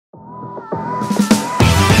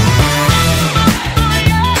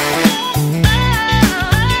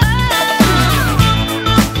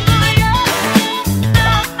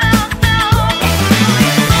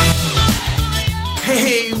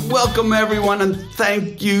Welcome, everyone, and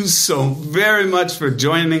thank you so very much for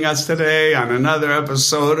joining us today on another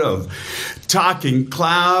episode of Talking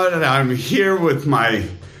Cloud. And I'm here with my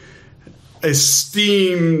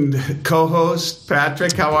esteemed co-host,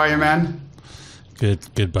 Patrick. How are you, man?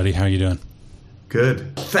 Good, buddy. How are you doing?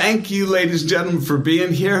 Good. Thank you, ladies and gentlemen, for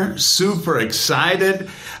being here. Super excited.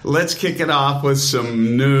 Let's kick it off with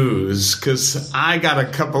some news, because I got a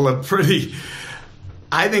couple of pretty,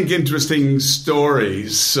 I think, interesting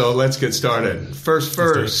stories. So let's get started.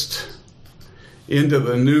 First, into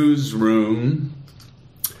the newsroom.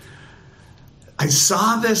 I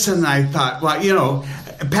saw this and I thought, well, you know,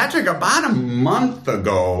 Patrick, about a month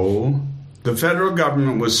ago, the federal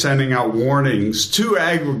government was sending out warnings to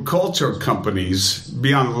agriculture companies,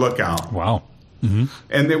 be on the lookout. Wow. Mm-hmm.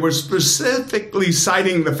 And they were specifically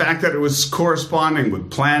citing the fact that it was corresponding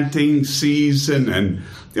with planting season and,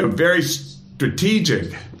 you know, very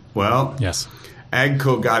strategic. Well, yes.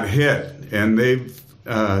 AGCO got hit, and they've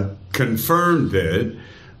confirmed it.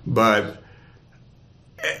 But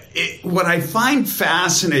what I find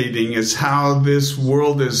fascinating is how this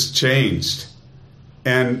world has changed.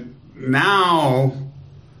 And now,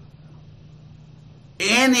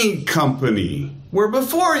 any company, where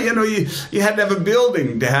before, you know, you had to have a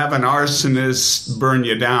building to have an arsonist burn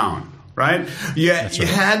you down, right? You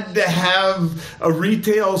had to have a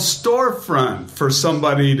retail storefront for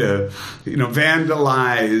somebody to, you know,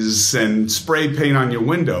 vandalize and spray paint on your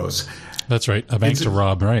windows. That's right. A bank to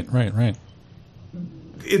rob. Right.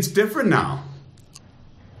 It's different now.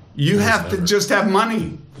 You have to just have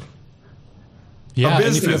money. Yeah,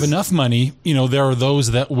 and if you have enough money, you know, there are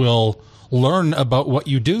those that will learn about what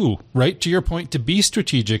you do, right? To your point, to be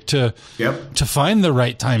strategic, to find the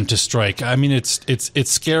right time to strike. I mean, it's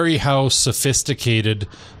scary how sophisticated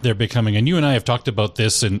they're becoming. And you and I have talked about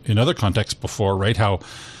this in other contexts before, right? How,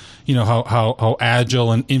 you know, how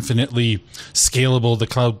agile and infinitely scalable the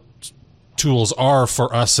cloud tools are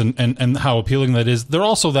for us, and how appealing that is. They're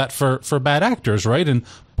also that for bad actors, right? And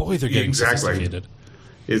boy, they're getting sophisticated.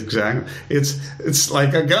 Exactly. It's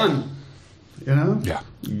like a gun, you know? Yeah.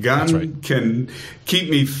 Gun can keep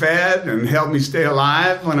me fed and help me stay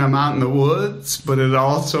alive when I'm out in the woods, but it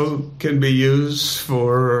also can be used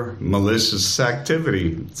for malicious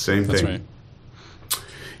activity. Same thing. That's right.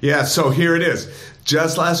 Yeah, so here it is.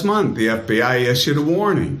 Just last month, the FBI issued a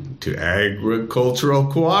warning to agricultural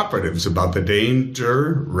cooperatives about the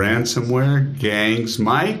danger ransomware gangs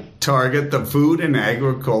might target the food and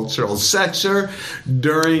agricultural sector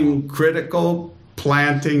during critical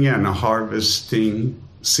planting and harvesting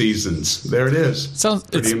seasons. There it is.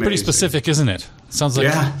 It's pretty specific, isn't it? Sounds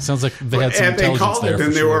like they had some intelligence there. And they called it,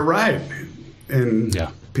 and they were right. And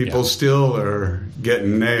people still are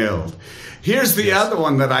getting nailed. Here's the other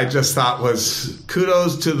one that I just thought was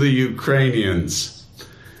kudos to the Ukrainians.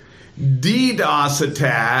 DDoS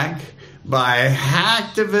attack by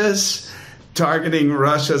hacktivists targeting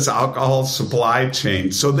Russia's alcohol supply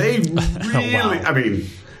chain. So they really, wow. I mean,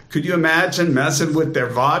 could you imagine messing with their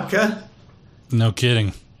vodka? No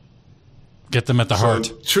kidding. Get them at the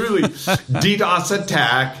heart. Truly, DDoS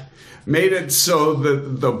attack made it so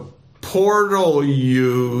that the portal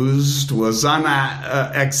used was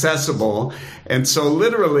inaccessible, and so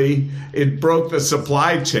literally it broke the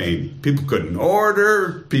supply chain. People couldn't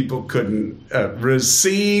order, people couldn't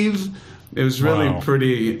receive. It was really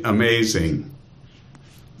pretty amazing.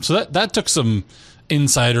 So that took some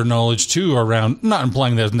insider knowledge too, around, not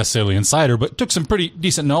implying that it's necessarily insider, but took some pretty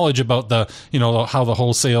decent knowledge about the, you know, how the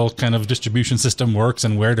wholesale kind of distribution system works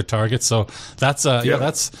and where to target. So that's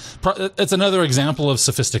it's another example of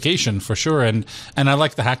sophistication for sure. And I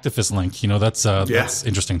like the hacktivist link. You know, that's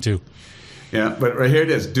interesting too. Yeah, but right here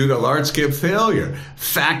it is. Due to large-scale failure,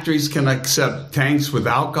 factories can accept tanks with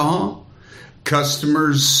alcohol.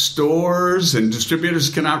 Customers, stores, and distributors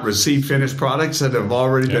cannot receive finished products that have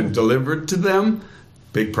already been delivered to them.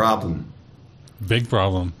 Big problem. Big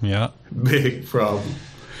problem, yeah. Big problem.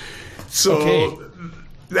 So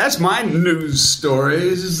that's my news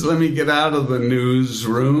stories. Let me get out of the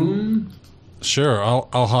newsroom. Sure,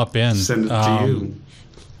 I'll hop in. Send it to you.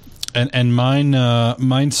 And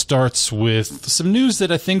mine starts with some news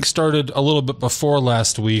that I think started a little bit before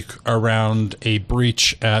last week around a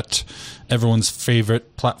breach at everyone's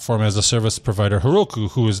favorite platform as a service provider,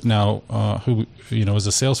 Heroku, who is now is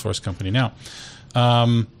a Salesforce company now.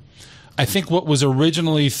 I think what was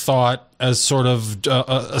originally thought as sort of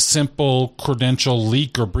a simple credential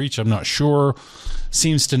leak or breach, I'm not sure,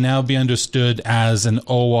 seems to now be understood as an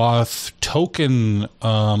OAuth token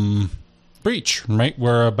breach, right?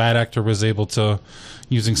 Where a bad actor was able to,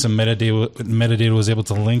 using some metadata was able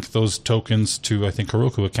to link those tokens to, I think,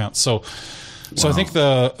 Heroku accounts. So So I think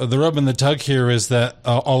the rub and the tug here is that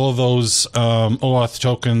all of those OAuth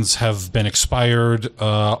tokens have been expired.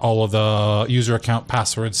 All of the user account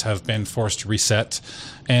passwords have been forced to reset.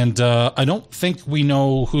 And I don't think we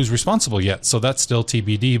know who's responsible yet. So that's still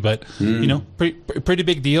TBD. But, pretty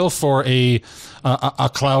big deal for a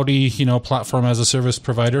cloudy, platform as a service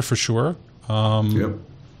provider for sure.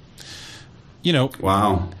 Yep.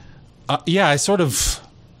 Wow.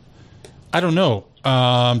 I don't know.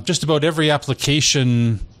 Just about every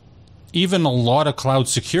application, even a lot of cloud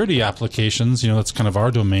security applications, that's kind of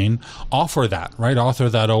our domain, offer that, right? Offer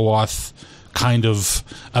that OAuth kind of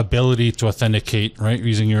ability to authenticate, right?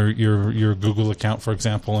 Using your Google account, for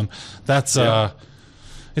example. And that's,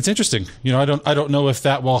 it's interesting. I don't know if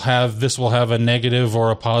this will have a negative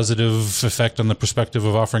or a positive effect on the perspective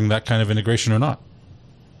of offering that kind of integration or not.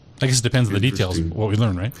 I guess it depends on the details, what we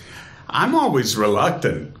learn, right? I'm always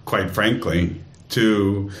reluctant, quite frankly,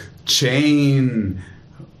 to chain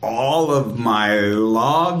all of my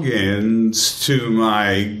logins to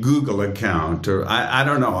my Google account. Or I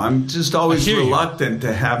don't know. I'm just always reluctant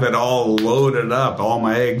to have it all loaded up, all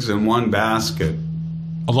my eggs in one basket.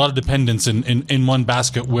 A lot of dependence in one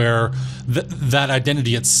basket where that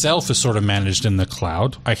identity itself is sort of managed in the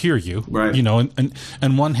cloud. I hear you. Right. And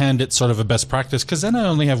on one hand, it's sort of a best practice because then I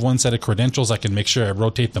only have one set of credentials. I can make sure I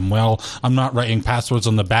rotate them well. I'm not writing passwords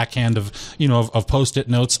on the back end of Post-it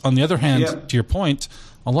notes. On the other hand, to your point,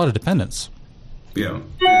 a lot of dependence. Yeah,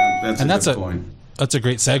 that's a good point. That's a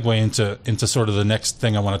great segue into sort of the next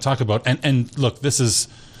thing I want to talk about. And look, this is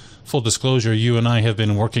full disclosure. You and I have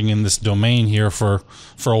been working in this domain here for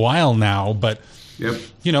a while now, but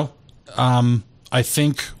I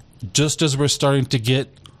think just as we're starting to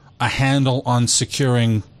get a handle on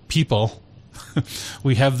securing people,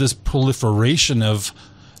 we have this proliferation of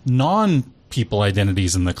non-people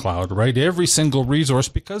identities in the cloud, right? Every single resource,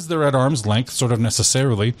 because they're at arm's length, sort of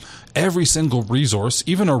necessarily, every single resource,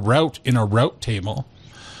 even a route in a route table,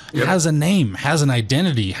 has a name, has an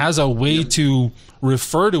identity, has a way to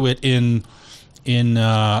refer to it in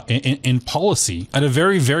policy at a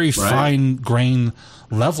very, very fine grain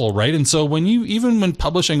level, right? And so when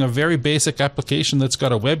publishing a very basic application that's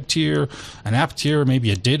got a web tier, an app tier,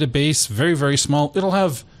 maybe a database, very, very small, it'll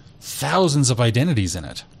have thousands of identities in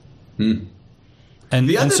it.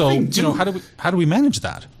 And so how do we manage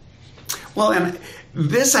that? Well, and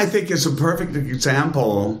this I think is a perfect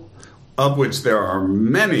example of which there are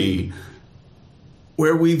many,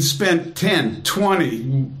 where we've spent 10,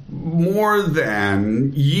 20, more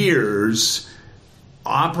than years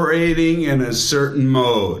operating in a certain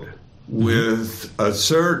mode with a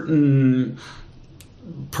certain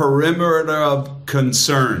perimeter of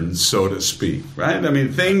concerns, so to speak, right? I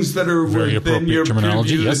mean, things that are very within your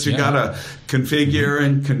terminology, that you got to configure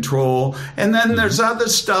and control. And then there's other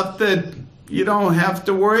stuff that you don't have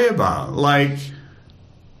to worry about, like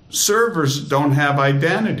servers don't have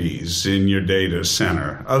identities in your data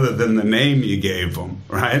center other than the name you gave them,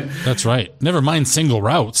 right? That's right. Never mind single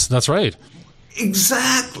routes. That's right.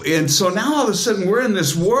 Exactly. And so now all of a sudden we're in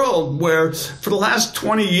this world where for the last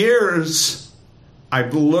 20 years,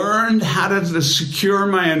 I've learned how to secure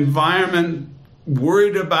my environment,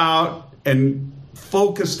 worried about and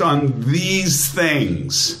focused on these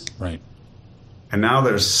things. Right. And now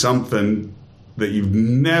there's something that you've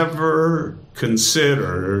never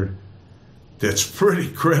considered that's pretty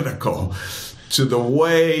critical to the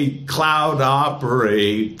way cloud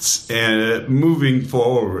operates and moving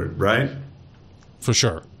forward, right? For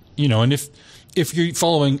sure. And if you're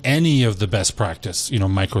following any of the best practice,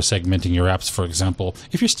 microsegmenting your apps, for example,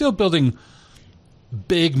 if you're still building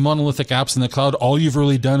big monolithic apps in the cloud, all you've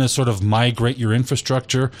really done is sort of migrate your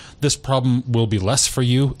infrastructure. This problem will be less for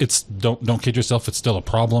you. Don't kid yourself, it's still a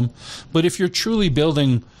problem. But if you're truly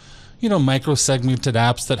building, micro-segmented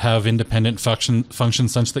apps that have independent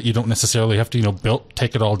functions such that you don't necessarily have to,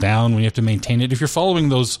 take it all down when you have to maintain it. If you're following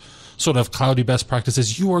those sort of cloudy best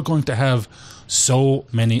practices, you are going to have so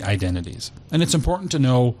many identities. And it's important to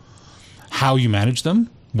know how you manage them,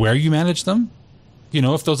 where you manage them.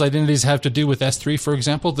 If those identities have to do with S3, for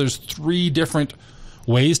example, there's 3 different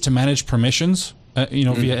ways to manage permissions, via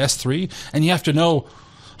S3. And you have to know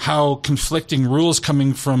how conflicting rules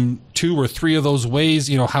coming from 2 or 3 of those ways,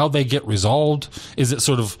 how they get resolved. Is it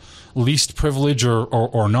sort of least privilege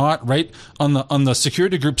or not, right? On the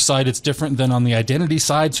security group side, it's different than on the identity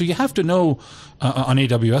side. So you have to know, on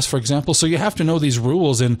AWS, for example, so you have to know these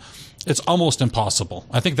rules, and it's almost impossible.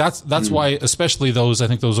 I think that's why, especially those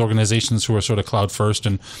organizations who are sort of cloud first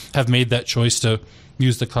and have made that choice to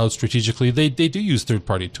use the cloud strategically, they do use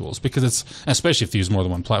third-party tools, because it's, especially if they use more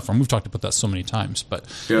than one platform. We've talked about that so many times, but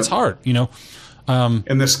it's hard, and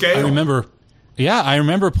the scale. I remember, Yeah, I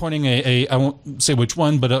remember pointing I won't say which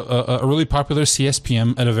one, but a really popular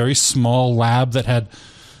CSPM at a very small lab that had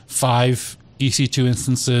 5 EC2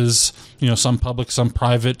 instances, some public, some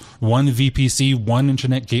private, 1 VPC, 1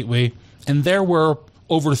 internet gateway, and there were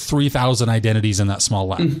over 3,000 identities in that small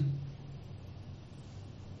lab.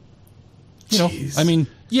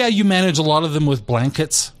 You manage a lot of them with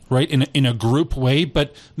blankets, right, in a group way,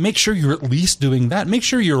 but make sure you're at least doing that. Make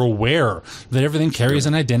sure you're aware that everything carries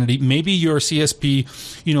an identity. Maybe your CSP,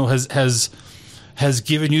 has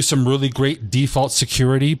given you some really great default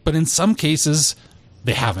security, but in some cases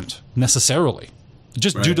they haven't necessarily.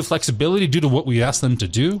 Just due to flexibility, due to what we ask them to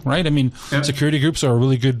do, right? I mean, security groups are a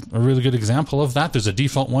really good example of that. There's a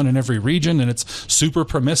default one in every region, and it's super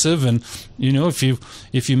permissive. And if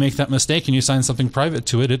you make that mistake and you sign something private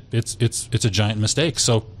to it, it's a giant mistake.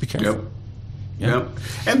 So be careful. Yep.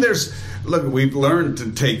 And we've learned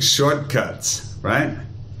to take shortcuts, right?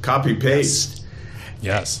 Copy paste.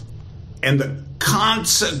 Yes. And the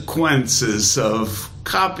consequences of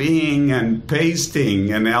copying and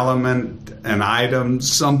pasting an element, an item,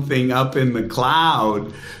 something up in the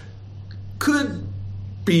cloud could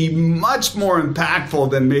be much more impactful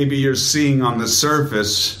than maybe you're seeing on the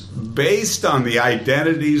surface based on the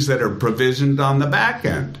identities that are provisioned on the back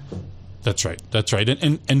end. That's right.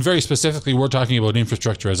 And very specifically, we're talking about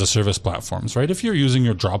infrastructure as a service platforms, right? If you're using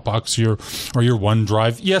your Dropbox or your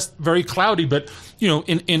OneDrive, yes, very cloudy, but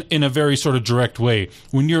in a very sort of direct way.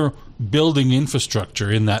 When you're building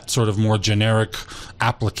infrastructure in that sort of more generic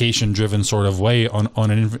application-driven sort of way on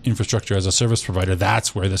an infrastructure as a service provider,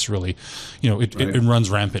 that's where this really, it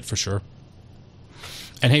runs rampant for sure.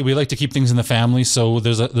 And hey, we like to keep things in the family, so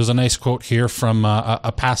there's a nice quote here from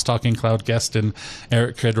a past Talking Cloud guest, and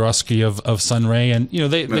Eric Kedrowski of Sunray, and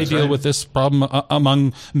they deal with this problem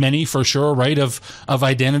among many for sure, right? Of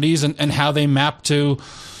identities and how they map to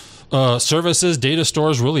services, data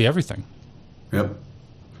stores, really everything. Yep,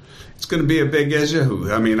 it's going to be a big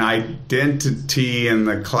issue. I mean, identity in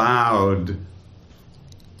the cloud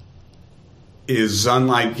is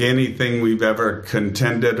unlike anything we've ever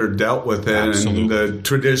contended or dealt with in the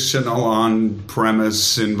traditional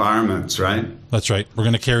on-premise environments, right? That's right. We're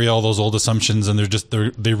going to carry all those old assumptions, and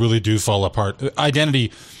they really do fall apart.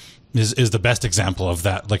 Identity is the best example of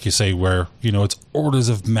that, like you say, where it's orders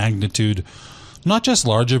of magnitude, not just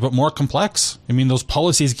larger but more complex. I mean, those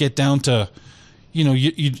policies get down to,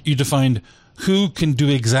 you defined who can do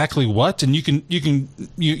exactly what, and you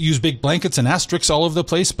use big blankets and asterisks all over the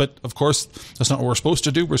place, but of course that's not what we're supposed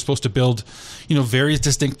to do. We're supposed to build various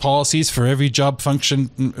distinct policies for every job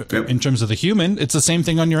function in terms of the human. It's the same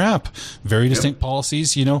thing on your app, very distinct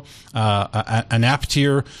policies. An app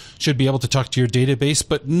tier should be able to talk to your database,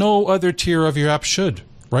 but no other tier of your app should,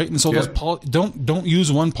 right? And so those don't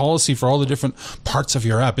use one policy for all the different parts of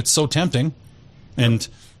your app. It's so tempting, and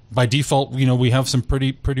by default, we have some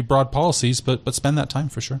pretty broad policies, but spend that time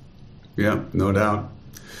for sure. Yeah, no doubt.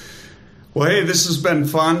 Well, hey, this has been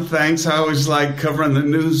fun. Thanks. I always like covering the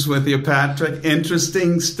news with you, Patrick.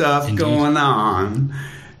 Interesting stuff going on.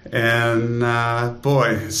 And,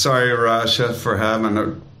 boy, sorry, Russia, for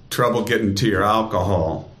having trouble getting to your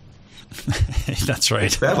alcohol. That's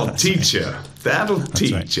right. That'll teach you.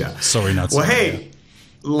 You. Sorry, not sorry. Well, hey,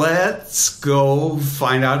 let's go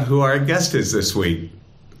find out who our guest is this week.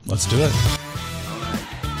 Let's do it.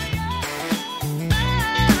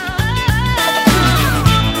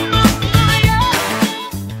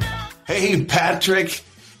 Hey, Patrick.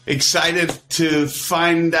 Excited to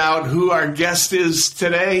find out who our guest is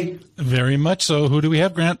today? Very much so. Who do we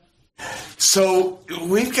have, Grant? So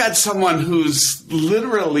we've got someone who's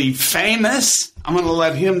literally famous. I'm going to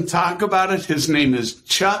let him talk about it. His name is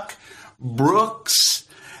Chuck Brooks.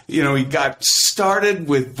 He got started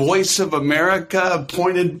with Voice of America,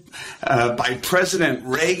 appointed by President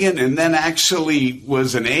Reagan, and then actually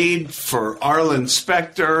was an aide for Arlen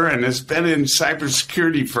Specter and has been in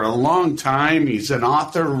cybersecurity for a long time. He's an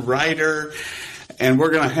author, writer, and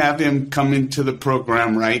we're going to have him come into the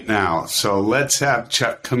program right now. So let's have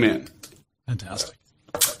Chuck come in. Fantastic.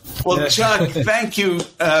 Well, Chuck, thank you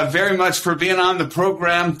very much for being on the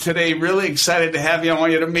program today. Really excited to have you. I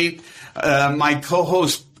want you to meet my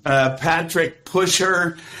co-host, Patrick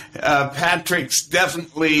Pusher. Patrick's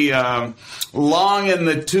definitely long in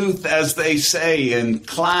the tooth, as they say, in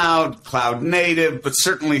cloud native, but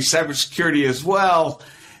certainly cybersecurity as well.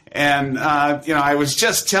 And, I was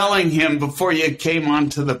just telling him before you came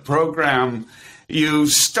onto the program, you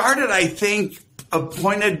started, I think,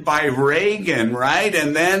 appointed by Reagan, right?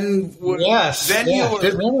 And then you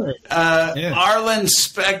were Arlen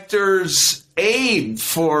Specter's Abe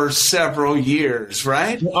for several years,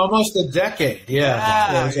 right? Almost a decade,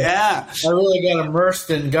 yeah. I really got immersed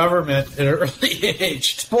in government at an early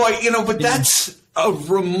age. Boy, but that's a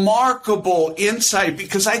remarkable insight,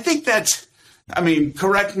 because I think that's,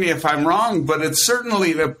 correct me if I'm wrong, but it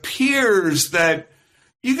certainly appears that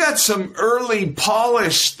you got some early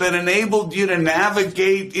polish that enabled you to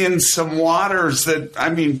navigate in some waters that,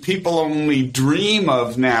 people only dream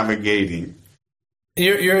of navigating.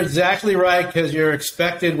 You're exactly right, because you're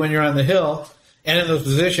expected when you're on the Hill and in those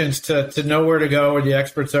positions to know where to go, where the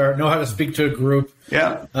experts are, know how to speak to a group,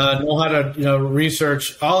 know how to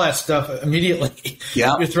research all that stuff immediately.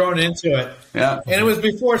 Yeah, you're thrown into it. Yeah, and it was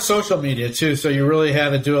before social media too, so you really had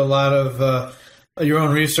to do a lot of your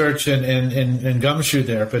own research and gumshoe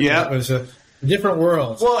there. But it was a different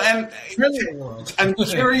world. Well, and I'm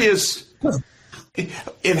curious,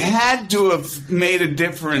 it had to have made a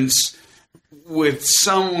difference with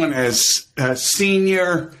someone as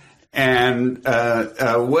senior and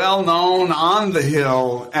well-known on the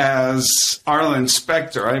Hill as Arlen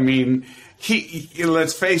Specter. He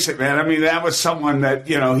let's face it, man. That was someone that,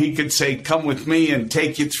 he could say, come with me and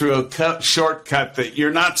take you through a shortcut that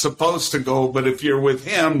you're not supposed to go, but if you're with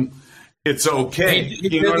him, it's okay. He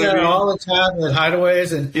did that all the time at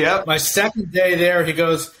hideaways. And my second day there, he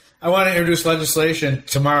goes, I want to introduce legislation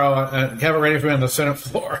tomorrow and have it ready for me on the Senate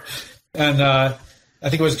floor. And I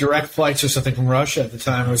think it was direct flights or something from Russia at the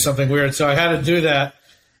time. It was something weird. So I had to do that.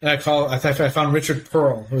 And I found Richard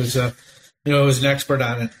Pearl, who's was an expert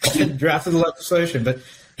on it, and drafted the legislation. But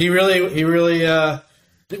he really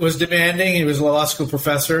was demanding. He was a law school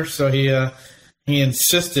professor, so he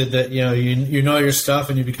insisted that you know your stuff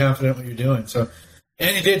and you be confident in what you're doing. So,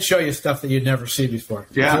 and he did show you stuff that you'd never see before.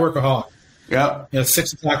 Yeah, he's a workaholic. Yeah,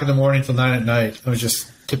 6 o'clock in the morning till 9 at night. It was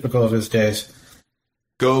just typical of his days.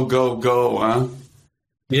 Go, go, go, huh?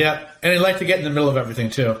 Yeah, and he'd like to get in the middle of everything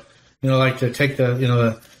too. Like to take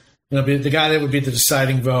the be the guy that would be the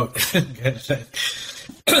deciding vote.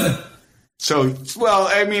 So,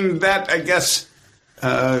 that, I guess,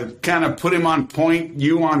 kind of put him on point,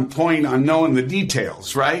 you on point on knowing the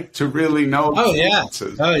details, right? To really know. Oh, yeah.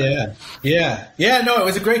 Yeah. No, it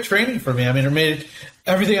was a great training for me. It made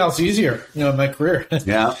everything else easier, in my career.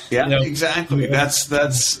 Yeah, exactly. That's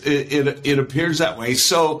it appears that way.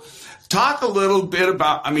 So, talk a little bit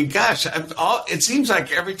about, it seems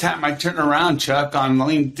like every time I turn around, Chuck, on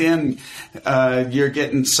LinkedIn, you're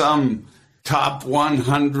getting some top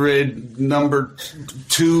 100, number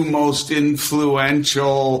 2 most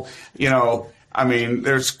influential,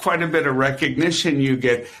 there's quite a bit of recognition you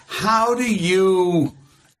get. How do you,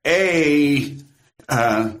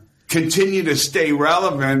 continue to stay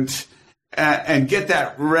relevant and get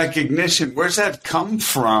that recognition? Where's that come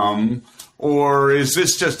from? Or is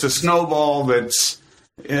this just a snowball that's,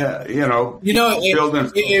 building?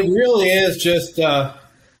 It really is just a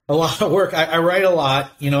lot of work. I write a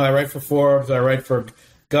lot. I write for Forbes. I write for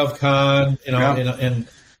GovCon, and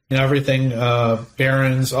everything,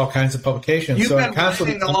 Barron's, all kinds of publications.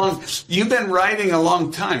 You've been writing a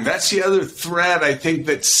long time. That's the other thread, I think,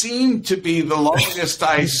 that seemed to be the longest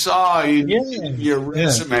I saw in your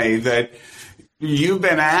resume, that you've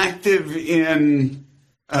been active in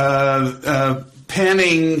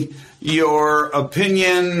penning your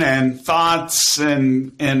opinion and thoughts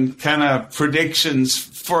and kind of predictions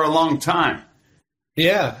for a long time.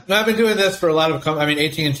 Yeah, I've been doing this for a lot of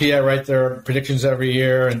AT&T. I write their predictions every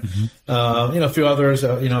year, and a few others.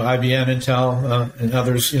 IBM, Intel, and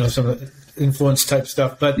others. Some of the influence type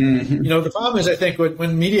stuff. But the problem is, I think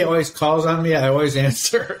when media always calls on me, I always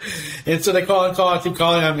answer, and so they call and keep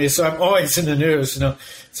calling on me. So I'm always in the news.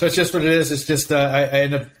 So it's just what it is. It's just I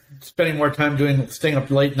end up spending more time staying up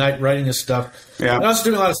late night writing this stuff. Yeah. And also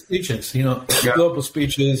doing a lot of speeches. Global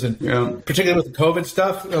speeches, and particularly with the COVID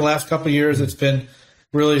stuff. In the last couple of years, it's been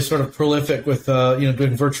really sort of prolific with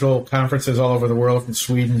doing virtual conferences all over the world, from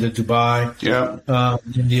Sweden to Dubai,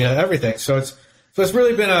 India, everything. So it's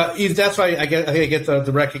really been that's why I think I get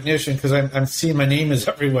the recognition, because I'm seeing my name is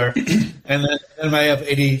everywhere, and then I have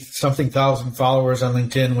 80-something thousand followers on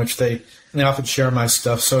LinkedIn, which they often share my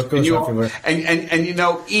stuff, so it goes everywhere.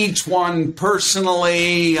 And each one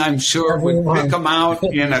personally, I'm sure would pick them out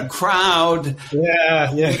in a crowd. Yeah.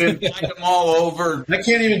 Invite them all over. I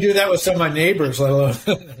can't even do that with some of my neighbors, let alone.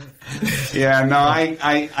 Yeah, no,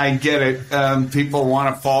 I get it. People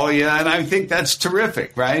want to follow you, and I think that's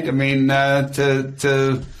terrific, right? That's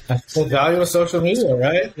the value of social media,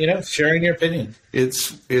 right? Sharing your opinion.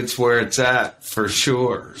 It's where it's at, for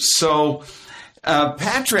sure. So,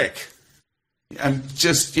 Patrick, I'm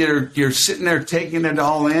just you're sitting there taking it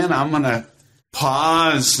all in. I'm gonna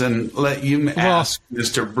pause and let you ask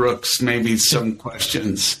Mr. Brooks maybe some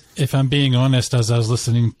questions. If I'm being honest, as I was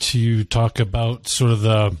listening to you talk about sort of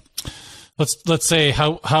the, let's say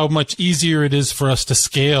how much easier it is for us to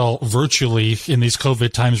scale virtually in these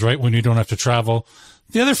COVID times, right, when you don't have to travel.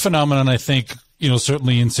 The other phenomenon I think,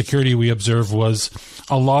 certainly in security we observed was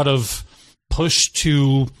a lot of push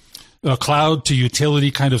to cloud to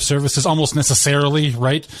utility kind of services, almost necessarily,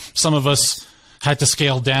 right? Some of us had to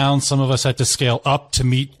scale down. Some of us had to scale up to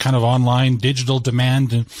meet kind of online digital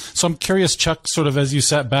demand. And so I'm curious, Chuck, sort of as you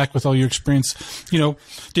sat back with all your experience,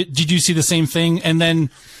 did you see the same thing? And then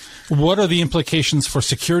what are the implications for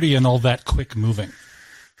security and all that quick moving?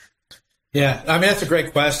 Yeah, I mean, that's a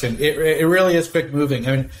great question. It really is quick moving.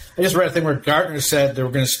 I mean, I just read a thing where Gartner said they were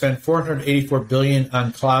going to spend $484 billion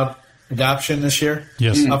on cloud adoption this year.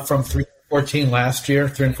 Yes. Up from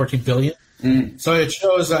 $314 billion. So it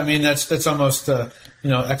shows, I mean, that's almost,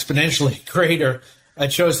 exponentially greater.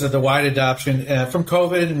 It shows that the wide adoption from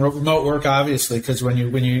COVID and remote work, obviously, because when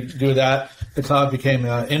you do that, the cloud became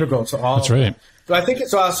integral to all. That's right. But I think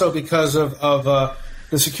it's also because of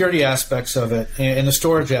the security aspects of it and the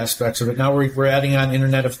storage aspects of it. Now we're adding on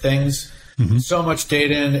Internet of Things, so much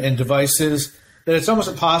data and devices that it's almost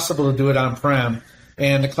impossible to do it on-prem,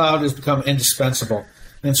 and the cloud has become indispensable.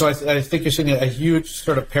 And so I think you're seeing a huge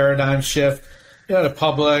sort of paradigm shift, to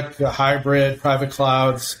public, hybrid, private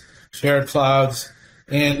clouds, shared clouds,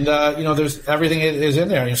 and there's everything is in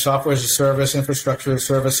there. Software as a service, infrastructure as a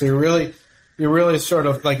service. So you're really sort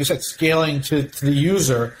of, like you said, scaling to the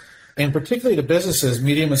user, and particularly to businesses,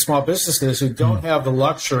 medium and small businesses who don't have the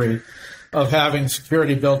luxury of having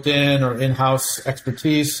security built in or in-house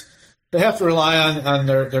expertise. They have to rely on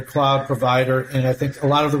their cloud provider, and I think a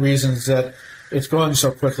lot of the reasons that it's going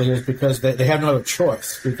so quickly is because they have no other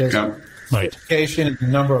choice, because education and the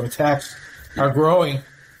number of attacks are growing,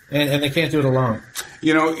 and they can't do it alone.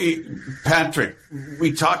 Patrick,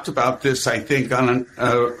 we talked about this, I think, on an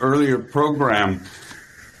earlier program.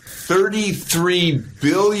 $33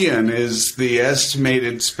 billion is the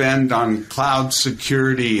estimated spend on cloud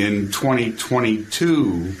security in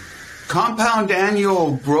 2022. Compound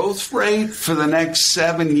annual growth rate for the next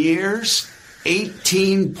 7 years,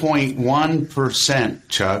 18.1%,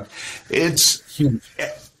 Chuck. It's huge.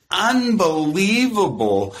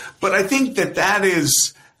 Unbelievable. But I think that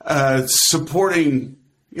is supporting,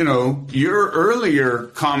 your earlier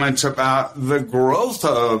comments about the growth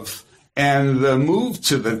of and the move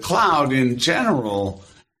to the cloud in general.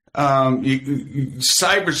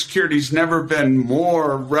 Cybersecurity's never been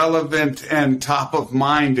more relevant and top of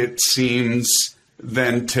mind, it seems,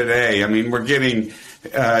 than today. I mean, we're getting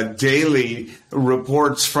daily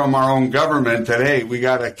reports from our own government that, hey, we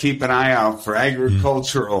got to keep an eye out for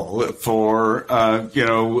agricultural, for,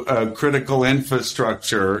 critical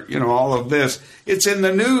infrastructure, all of this. It's in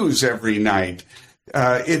the news every night.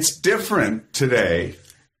 It's different today.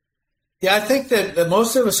 Yeah, I think that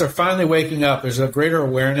most of us are finally waking up. There's a greater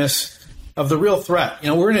awareness of the real threat.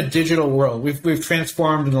 We're in a digital world. We've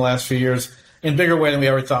transformed in the last few years in a bigger way than we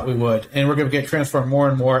ever thought we would. And we're going to get transformed more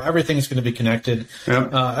and more. Everything's going to be connected.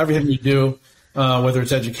 Yep. Everything we do, whether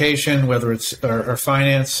it's education, whether it's our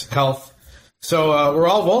finance, health. So we're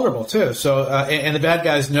all vulnerable, too. So and the bad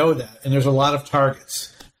guys know that. And there's a lot of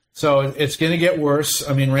targets. So it's going to get worse.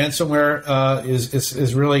 I mean, ransomware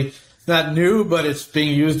is really not new, but it's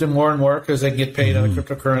being used more and more because they can get paid on a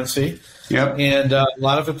cryptocurrency. Yep. And a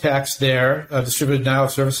lot of attacks there, distributed denial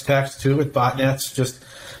of service attacks too, with botnets, just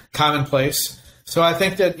commonplace. So I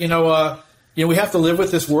think that, we have to live with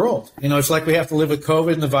this world. It's like we have to live with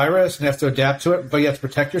COVID and the virus and have to adapt to it, but you have to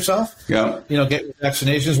protect yourself. Yeah. Get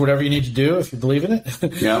vaccinations, whatever you need to do if you believe in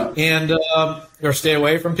it. Yeah. And, or stay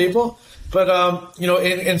away from people. But,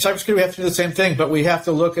 in cybersecurity, we have to do the same thing, but we have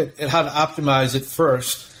to look at how to optimize it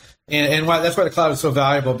first. And that's why the cloud is so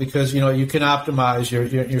valuable, because, you can optimize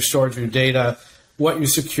your storage of your data, what you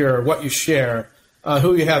secure, what you share,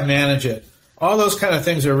 who you have manage it. All those kind of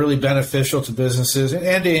things are really beneficial to businesses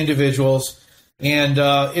and to individuals. And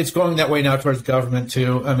it's going that way now towards government,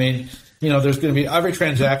 too. I mean, there's going to be every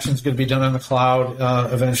transaction is going to be done on the cloud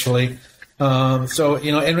eventually. And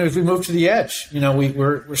if we move to the edge,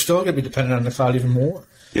 we're still going to be dependent on the cloud even more.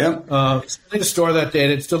 Yeah. Still need to store that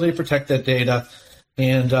data. Still need to protect that data.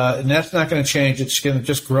 And that's not going to change. It's going to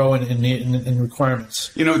just grow in requirements.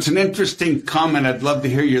 It's an interesting comment. I'd love to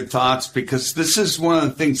hear your thoughts, because this is one of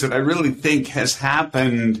the things that I really think has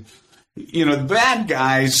happened. The bad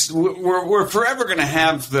guys, we're forever going to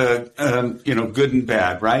have the, good and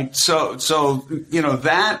bad, right? So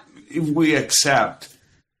that we accept.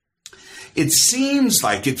 It seems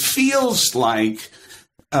like, it feels like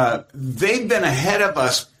they've been ahead of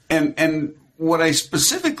us, and what I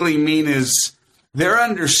specifically mean is their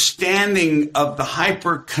understanding of the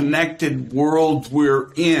hyper-connected world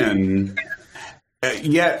we're in,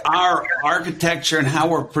 yet our architecture and how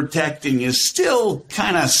we're protecting is still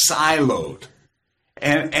kind of siloed.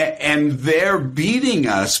 And they're beating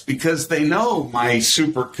us because they know my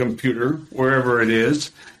supercomputer, wherever it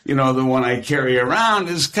is, the one I carry around,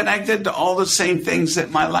 is connected to all the same things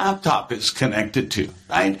that my laptop is connected to,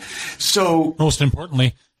 right? So, most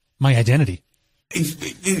importantly, my identity.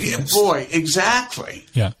 Boy, exactly.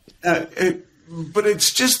 Yeah. But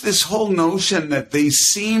it's just this whole notion that they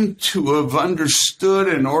seem to have understood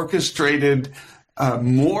and orchestrated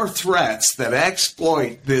more threats that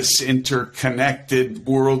exploit this interconnected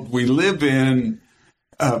world we live in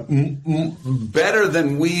better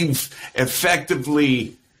than we've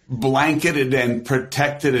effectively blanketed and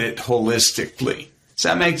protected it holistically. Does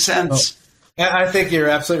that make sense? I think you're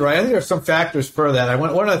absolutely right. I think there's some factors for that.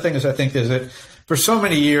 One of the things I think is that for so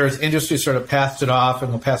many years, industry sort of passed it off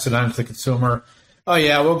and will pass it on to the consumer. Oh,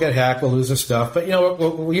 yeah, we'll get hacked, we'll lose the stuff, but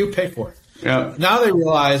will you pay for it? Yeah. Now they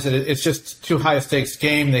realize that it's just too high a stakes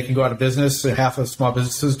game. They can go out of business. Half of small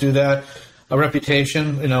businesses do that. A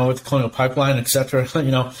reputation, with Colonial Pipeline, et cetera,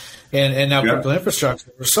 and now critical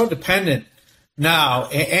infrastructure. We're so dependent now,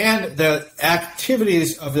 and the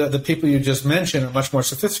activities of the people you just mentioned are much more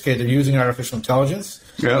sophisticated. They're using artificial intelligence.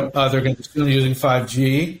 Yeah. They're going to be soon using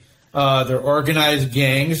 5G. They're organized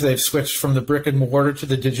gangs. They've switched from the brick and mortar to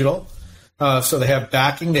the digital. So they have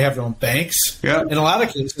backing. They have their own banks. Yeah. In a lot of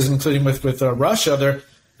cases, including with Russia,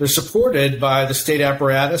 they're supported by the state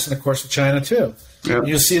apparatus and, of course, with China, too. Yeah.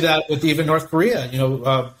 You see that with even North Korea.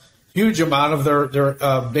 Huge amount of their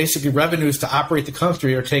basically revenues to operate the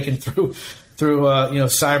country are taken through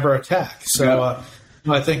cyber attack. So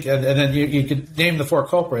I think, and then you could name the four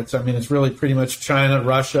culprits. I mean, it's really pretty much China,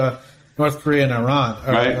 Russia, North Korea, and Iran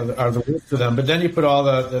are the roots of them. But then you put all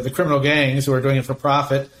the criminal gangs who are doing it for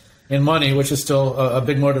profit and money, which is still a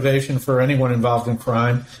big motivation for anyone involved in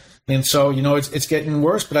crime. And so, it's getting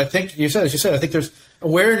worse. But I think, as you said, I think there's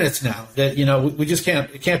awareness now that, we just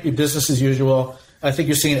it can't be business as usual. I think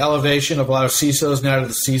you're seeing elevation of a lot of CISOs now to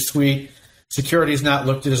the C-suite. Security is not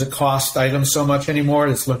looked at as a cost item so much anymore.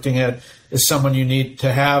 It's looking at as someone you need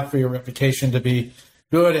to have for your reputation to be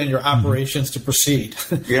good and your operations to proceed.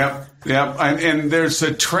 Yeah. And there's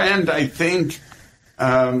a trend, I think,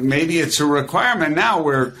 maybe it's a requirement now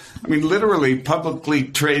where, literally publicly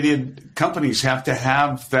traded companies have to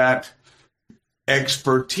have that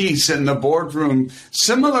expertise in the boardroom,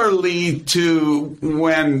 similarly to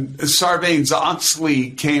when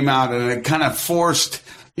Sarbanes-Oxley came out and it kind of forced,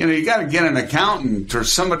 you got to get an accountant or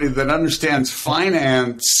somebody that understands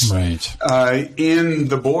finance in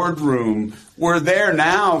the boardroom. We're there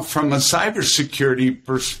now from a cybersecurity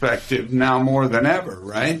perspective now more than ever,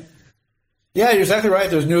 right? Yeah, you're exactly right.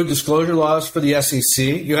 There's new disclosure laws for the SEC.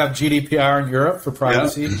 You have GDPR in Europe for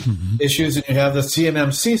privacy issues, and you have the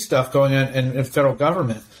CMMC stuff going on in federal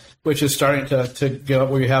government, which is starting to go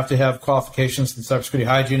where you have to have qualifications in cybersecurity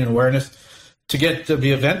hygiene and awareness to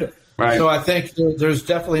be a vendor. Right. So I think there's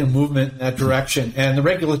definitely a movement in that direction. And the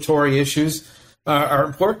regulatory issues are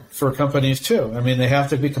important for companies, too. They have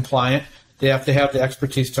to be compliant. They have to have the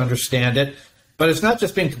expertise to understand it. But it's not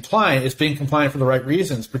just being compliant, it's being compliant for the right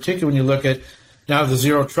reasons, particularly when you look at now the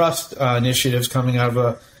zero trust initiatives coming out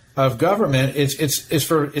of government. It's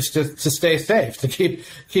to stay safe, to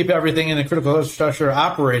keep everything in the critical infrastructure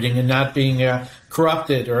operating and not being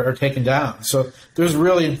corrupted or taken down. So there's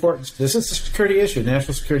really importance. This is a security issue,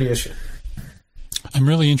 national security issue. I'm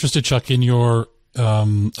really interested, Chuck, in your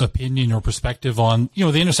opinion or perspective on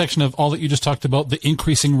the intersection of all that you just talked about, the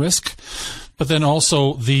increasing risk, but then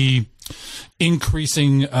also the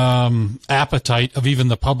increasing appetite of even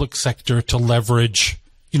the public sector to leverage,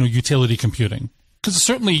 utility computing. Because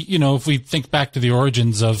certainly, if we think back to the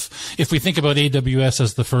origins if we think about AWS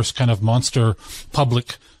as the first kind of monster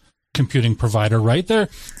public computing provider, right?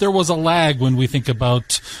 There was a lag when we think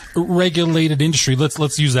about regulated industry.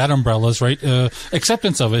 Let's use that umbrellas, right?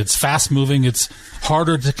 Acceptance of it. It's fast moving. It's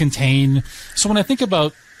harder to contain. So when I think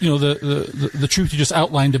about the truth you just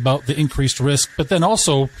outlined about the increased risk, but then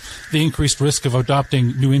also the increased risk of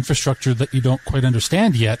adopting new infrastructure that you don't quite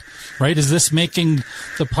understand yet, right? Is this making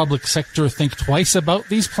the public sector think twice about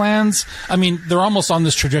these plans? They're almost on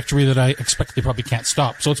this trajectory that I expect they probably can't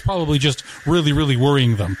stop. So it's probably just really, really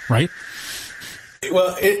worrying them, right?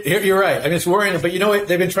 Well, you're right. It's worrying, but you know what?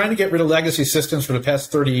 They've been trying to get rid of legacy systems for the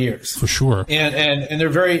past 30 years. For sure. And they're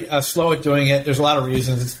very slow at doing it. There's a lot of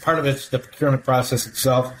reasons. It's part of it's the procurement process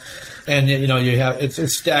itself. And, you have it's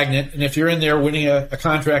stagnant. And if you're in there winning a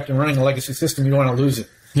contract and running a legacy system, you don't want to lose it.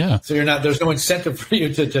 Yeah. So there's no incentive for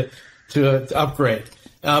you to to upgrade.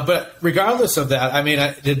 But regardless of that, I mean,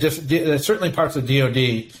 certainly parts of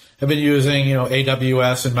DoD have been using,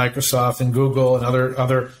 AWS and Microsoft and Google and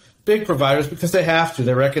other big providers because they have to.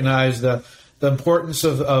 They recognize the importance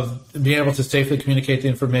of being able to safely communicate the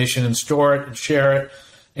information and store it and share it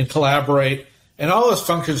and collaborate. And all those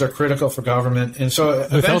functions are critical for government. And so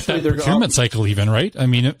without that procurement cycle even, right? I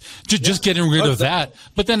mean, just getting rid of that.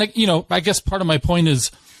 But then, I guess part of my point is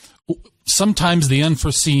sometimes the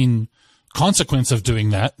unforeseen consequence of doing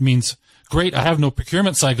that means, great, I have no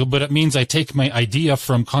procurement cycle, but it means I take my idea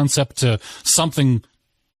from concept to something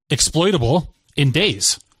exploitable in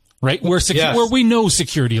days, right? Where we know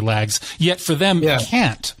security lags, yet for them, it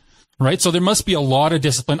can't. Right. So there must be a lot of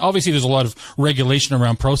discipline. Obviously, there's a lot of regulation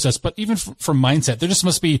around process, but even from mindset, there just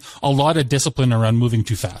must be a lot of discipline around moving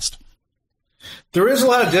too fast. There is a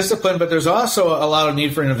lot of discipline, but there's also a lot of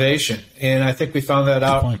need for innovation. And I think we found that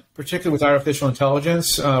out, particularly with artificial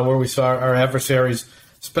intelligence, where we saw our adversaries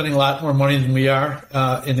spending a lot more money than we are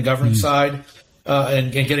in the government side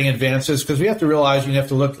and getting advances. Because we have to realize you have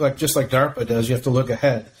to look just like DARPA does. You have to look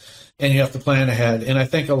ahead and you have to plan ahead. And I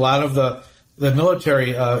think a lot of the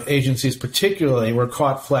military agencies particularly were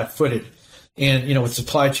caught flat-footed and, with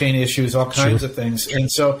supply chain issues, all kinds of things.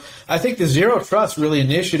 And so I think the Zero Trust really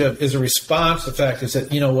initiative is a response to the fact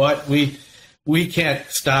that, we can't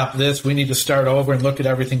stop this. We need to start over and look at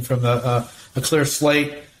everything from a clear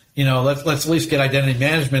slate. Let's at least get identity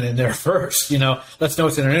management in there first. Let's know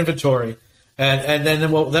what's in our inventory. And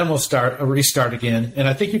then we'll restart again. And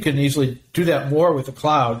I think you can easily do that more with the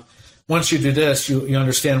cloud. Once you do this, you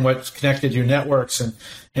understand what's connected to your networks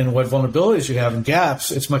and what vulnerabilities you have and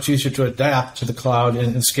gaps. It's much easier to adapt to the cloud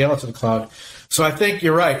and scale it to the cloud. So I think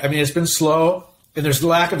you're right. I mean, it's been slow, and there's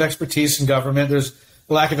lack of expertise in government. There's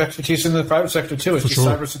a lack of expertise in the private sector, too. It's just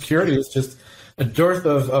cybersecurity. It's just a dearth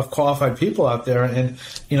of qualified people out there. And,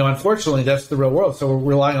 unfortunately, that's the real world. So we're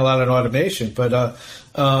relying a lot on automation. But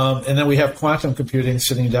and then we have quantum computing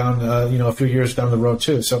sitting down, a few years down the road,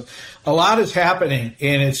 too. So a lot is happening,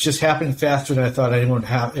 and it's just happening faster than I thought anyone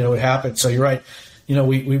would happen. So you're right.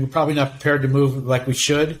 We were probably not prepared to move like we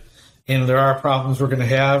should. And there are problems we're going to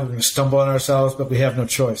have. We're going to stumble on ourselves, but we have no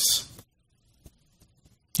choice.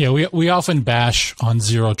 Yeah, we often bash on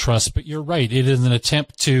Zero Trust, but you're right. It is an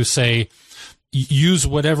attempt to say, use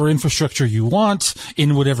whatever infrastructure you want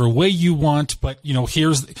in whatever way you want, but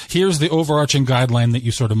here's the overarching guideline that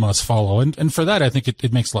you sort of must follow. And for that, I think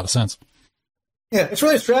it makes a lot of sense. Yeah, it's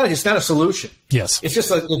really a strategy. It's not a solution. Yes. It's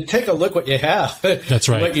just like, take a look what you have. That's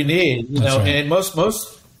right. What you need, right. And most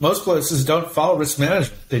places don't follow risk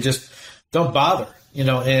management. They just don't bother,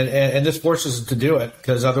 and this forces them to do it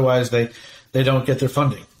because otherwise they don't get their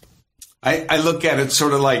funding. I look at it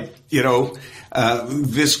sort of like,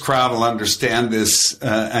 this crowd will understand this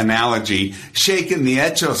analogy. Shaking the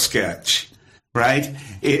Etch-a-Sketch, right?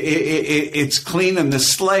 It's cleaning the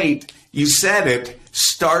slate. You said it,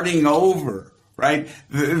 starting over, right?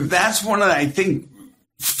 That's one of, I think,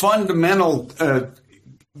 fundamental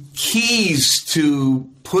keys to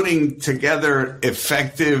putting together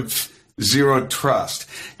effective Zero Trust.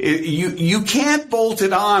 You can't bolt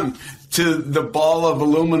it on to the ball of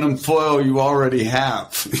aluminum foil you already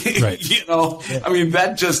have. Right. I mean,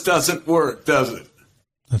 that just doesn't work, does it?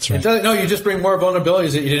 That's right. No, you just bring more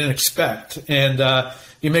vulnerabilities that you didn't expect. And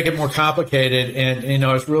you make it more complicated. And,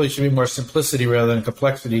 it really should be more simplicity rather than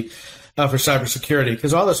complexity for cybersecurity.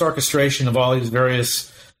 Because all this orchestration of all these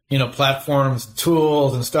various, platforms,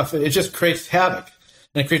 tools and stuff, it just creates havoc.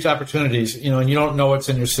 And it creates opportunities, and you don't know what's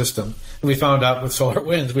in your system. And we found out with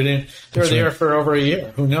SolarWinds, they were there for over a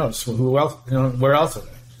year. Who knows? Who else? Where else are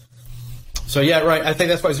they? So yeah, right. I think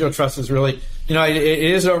that's why Zero Trust is really, it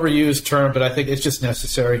is an overused term, but I think it's just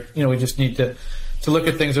necessary. We just need to look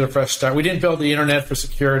at things at a fresh start. We didn't build the internet for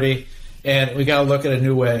security, and we got to look at a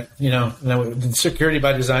new way. And security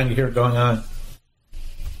by design, you hear it going on.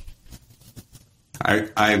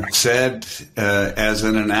 I've said as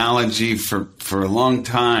an analogy for a long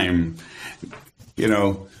time,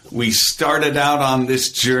 we started out on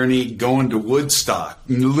this journey going to Woodstock.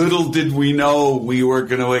 Little did we know we were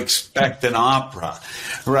going to expect an opera,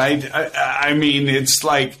 right? I mean, it's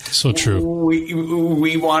like so true.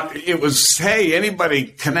 We want it was hey, anybody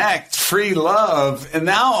connect, free love, and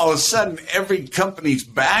now all of a sudden every company's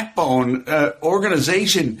backbone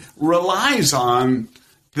organization relies on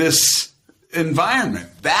this environment.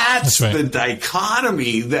 That's right. The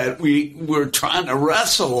dichotomy that we're trying to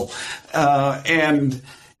wrestle, and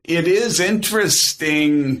it is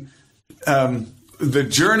interesting the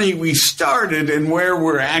journey we started and where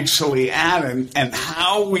we're actually at, and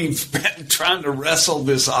how we've been trying to wrestle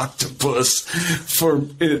this octopus for,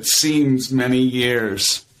 it seems, many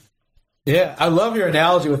years. Yeah, I love your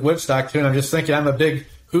analogy with Woodstock too. And I'm just thinking, I'm a big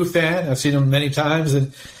Who fan. I've seen them many times,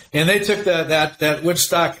 and they took that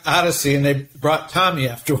Woodstock Odyssey and they brought Tommy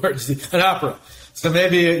afterwards, an opera. So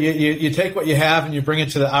maybe you take what you have and you bring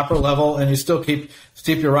it to the opera level, and you still keep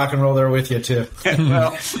your rock and roll there with you too.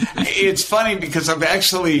 Well, it's funny because I've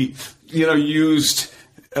actually used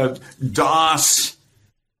DOS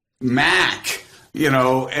Mac,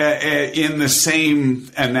 in the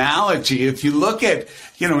same analogy. If you look at,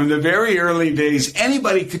 in the very early days,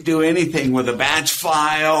 anybody could do anything with a batch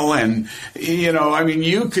file. And,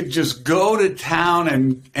 you could just go to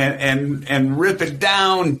town and rip it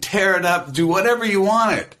down, tear it up, do whatever you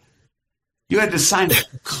wanted. You had to sign a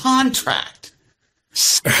contract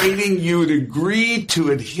stating you would agree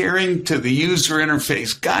to adhering to the user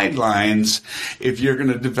interface guidelines if you're going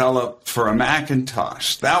to develop for a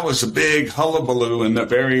Macintosh. That was a big hullabaloo in the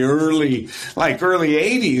very early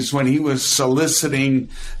 80s when he was soliciting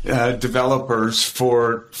developers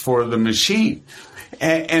for the machine.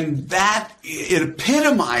 And that, it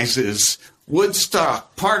epitomizes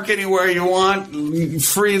Woodstock. Park anywhere you want,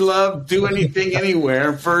 free love, do anything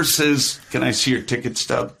anywhere, versus, can I see your ticket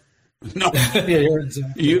stub? No,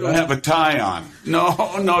 you don't have a tie on.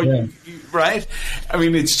 No, right? I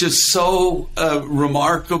mean, it's just so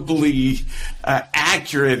remarkably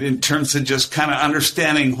accurate in terms of just kind of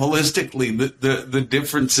understanding holistically the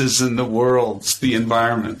differences in the worlds, the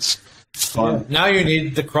environments. It's fun. Yeah. Now you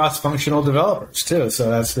need the cross-functional developers too. So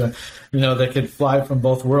that's they could fly from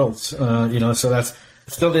both worlds. So that's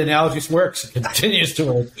still, the analogy works. It continues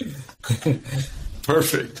to work.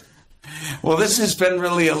 Perfect. Well, this has been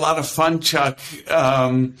really a lot of fun, Chuck.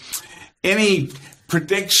 Any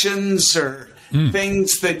predictions or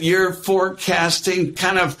things that you're forecasting?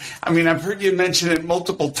 I've heard you mention it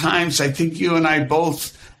multiple times. I think you and I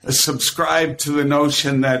both subscribe to the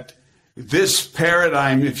notion that this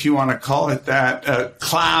paradigm, if you want to call it that,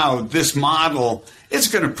 cloud, this model, it's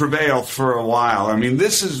going to prevail for a while. I mean,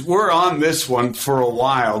 we're on this one for a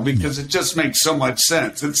while because it just makes so much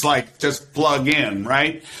sense. It's like just plug in,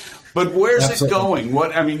 right? But where's it going?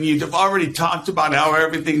 You've already talked about how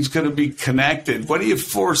everything's going to be connected. What do you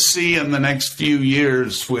foresee in the next few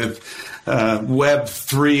years with Web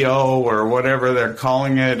 3.0 or whatever they're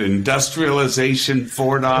calling it, industrialization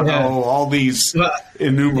 4.0, all these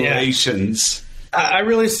enumerations? I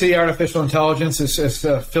really see artificial intelligence as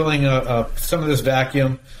filling some of this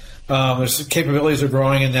vacuum. There's capabilities are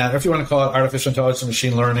growing in that, or if you want to call it artificial intelligence and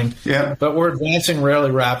machine learning. Yeah. But we're advancing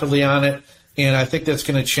really rapidly on it. And I think that's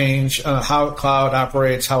going to change how cloud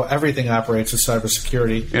operates, how everything operates with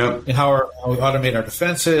cybersecurity, and how we automate our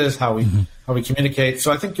defenses, how we communicate.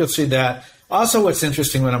 So I think you'll see that. Also, what's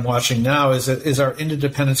interesting when I'm watching now is our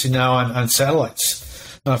interdependency now on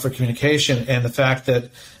satellites for communication, and the fact that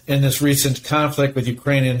in this recent conflict with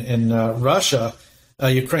Ukraine and Russia,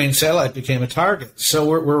 Ukraine satellite became a target.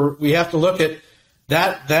 So we have to look at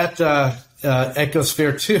that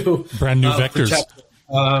ecosphere too. Brand new vectors.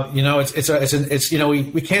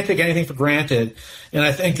 We can't take anything for granted, and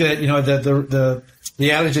I think that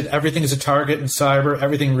the adage that everything is a target in cyber,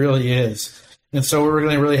 everything really is, and so we're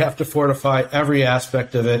going to really have to fortify every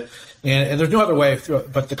aspect of it, and there's no other way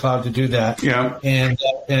but the cloud to do that. Yeah,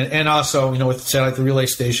 and also with the satellite, the relay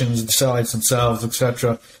stations, the satellites themselves,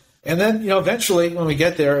 etc. And then eventually when we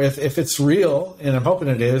get there, if it's real, and I'm hoping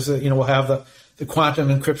it is, we'll have the quantum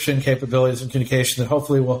encryption capabilities and communication that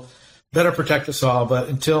hopefully will better protect us all. But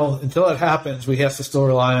until it happens, we have to still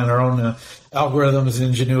rely on our own algorithms and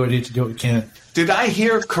ingenuity to do what we can. Did I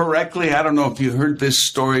hear correctly? I don't know if you heard this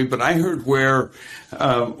story, but I heard where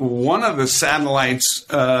one of the satellites,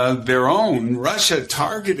 their own, Russia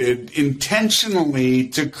targeted intentionally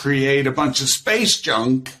to create a bunch of space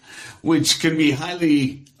junk, which can be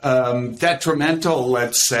highly detrimental,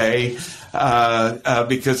 let's say,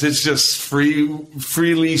 because it's just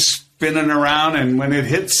freely spinning around, and when it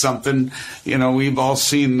hits something, we've all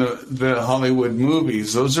seen the Hollywood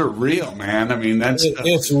movies. Those are real, man. I mean,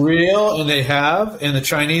 it's real, and the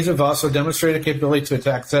Chinese have also demonstrated capability to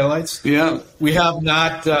attack satellites. Yeah, we have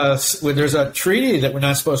not. There's a treaty that we're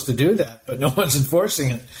not supposed to do that, but no one's enforcing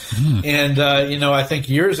it. And I think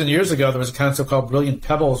years and years ago there was a concept called Brilliant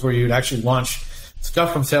Pebbles, where you'd actually launch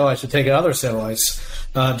stuff from satellites to take out other satellites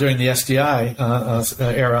during the SDI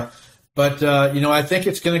era. But I think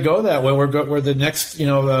it's going to go that way. Where the next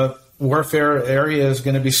warfare area is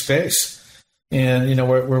going to be space, and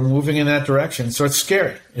we're moving in that direction. So it's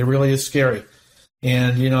scary. It really is scary.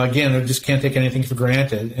 And again, we just can't take anything for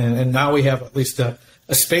granted. And now we have at least a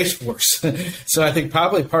space force. So I think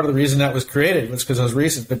probably part of the reason that was created was because of those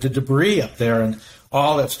reasons. But the debris up there and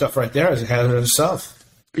all that stuff right there is a hazard in itself.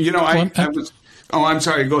 Oh, I'm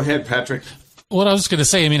sorry. Go ahead, Patrick. What I was going to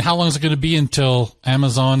say, I mean, how long is it going to be until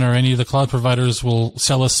Amazon or any of the cloud providers will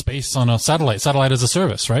sell us space on a satellite as a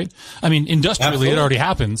service, right? I mean, industrially, Absolutely. It already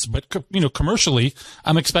happens, but, commercially,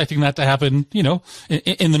 I'm expecting that to happen,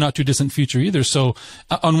 in the not too distant future either. So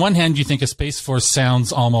on one hand, you think a Space Force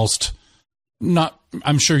sounds almost not,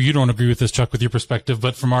 I'm sure you don't agree with this, Chuck, with your perspective,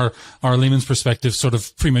 but from our layman's perspective, sort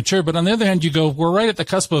of premature. But on the other hand, you go, we're right at the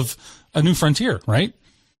cusp of a new frontier, right?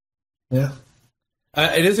 Yeah.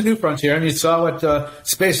 It is a new frontier, and you saw what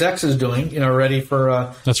SpaceX is doing, ready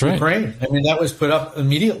for That's right. Ukraine. I mean, that was put up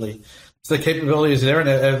immediately. So the capability is there, and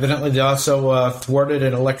evidently they also thwarted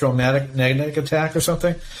an electromagnetic attack or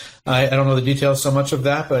something. I don't know the details so much of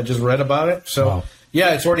that, but I just read about it. So,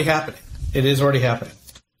 Yeah, it's already happening. It is already happening.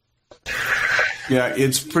 Yeah,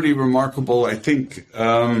 it's pretty remarkable. I think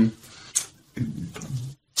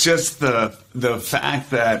just the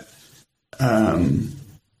fact that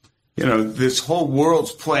this whole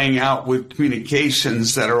world's playing out with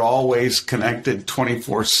communications that are always connected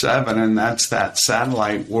 24/7, and that's that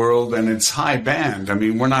satellite world, and it's high band. I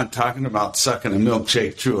mean, we're not talking about sucking a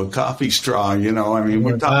milkshake through a coffee straw, I mean,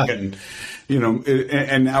 we're talking,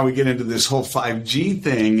 and now we get into this whole 5G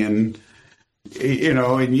thing, and,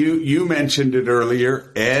 and you mentioned it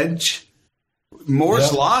earlier, Edge.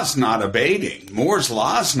 Moore's Law is not abating. Moore's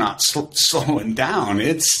Law is not slowing down.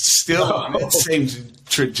 It's still on its same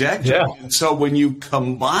trajectory. Yeah. And so when you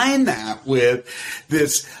combine that with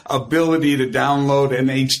this ability to download an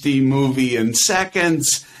HD movie in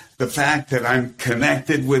seconds, the fact that I'm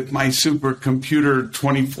connected with my supercomputer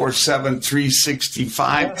 24/7,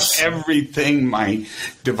 365, everything my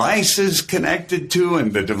device is connected to,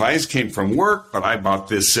 and the device came from work, but I bought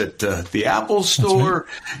this at the Apple Store.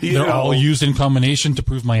 Right. They're all used in combination to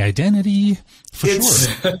prove my identity, for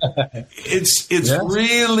sure. It's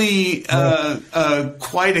really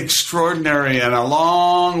quite extraordinary and a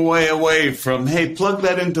long way away from, hey, plug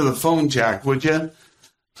that into the phone jack, would you?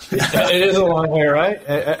 It is a long way, right?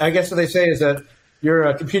 I guess what they say is that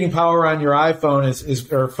your computing power on your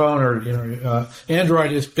iPhone or phone or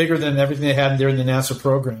Android is bigger than everything they had during the NASA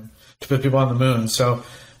program to put people on the moon. So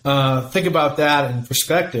think about that in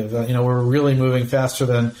perspective. We're really moving faster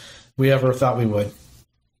than we ever thought we would.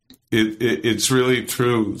 It's really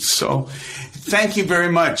true. So thank you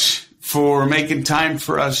very much for making time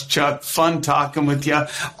for us, Chuck. Fun talking with you.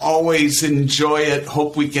 Always enjoy it.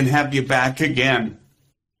 Hope we can have you back again.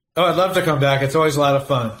 Oh, I'd love to come back. It's always a lot of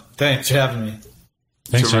fun. Thanks for having me.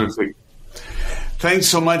 Thanks, Terrific. Thanks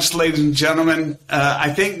so much, ladies and gentlemen.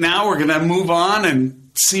 I think now we're going to move on and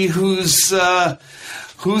see who's our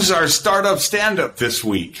startup stand-up this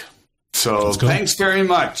week. So thanks very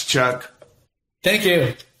much, Chuck. Thank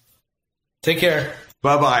you. Take care.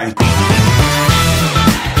 Bye-bye.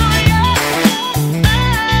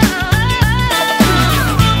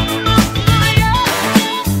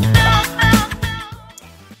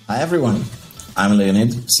 Hi everyone, I'm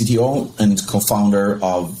Leonid, CTO and co-founder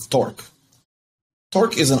of Torque.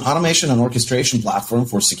 Torque is an automation and orchestration platform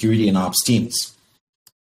for security and ops teams.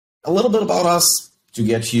 A little bit about us to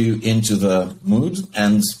get you into the mood,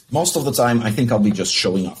 and most of the time I think I'll be just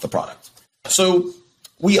showing off the product. So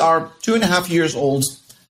we are 2.5 years old,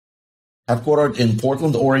 headquartered in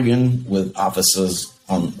Portland, Oregon, with offices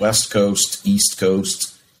on West Coast, East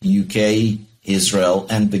Coast, UK, Israel,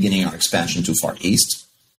 and beginning our expansion to Far East.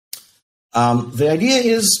 The idea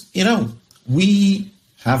is, we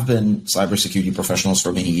have been cybersecurity professionals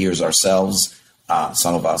for many years ourselves.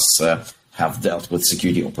 Some of us have dealt with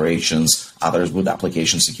security operations, others with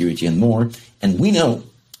application security and more. And we know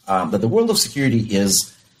that the world of security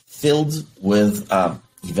is filled with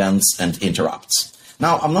events and interrupts.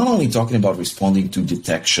 Now, I'm not only talking about responding to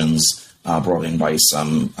detections brought in by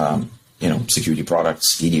some, security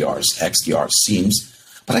products, EDRs, XDRs, SIEMs,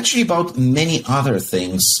 but actually about many other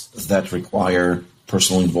things that require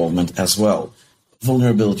personal involvement as well.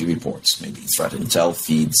 Vulnerability reports, maybe threat intel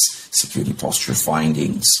feeds, security posture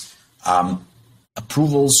findings,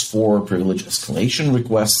 approvals for privilege escalation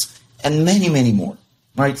requests, and many, many more,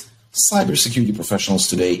 right? Cybersecurity professionals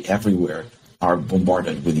today everywhere are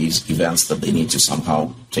bombarded with these events that they need to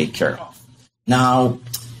somehow take care of. Now,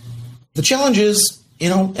 the challenge is,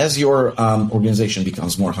 as your organization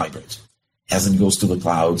becomes more hybrid, as it goes to the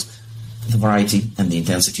cloud, the variety and the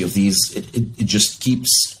intensity of these, it just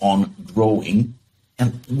keeps on growing.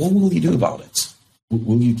 And what will you do about it?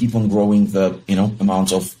 Will you keep on growing the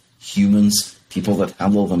amount of humans, people that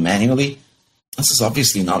handle them manually? This is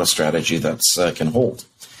obviously not a strategy that can hold.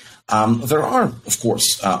 There are, of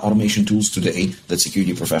course, automation tools today that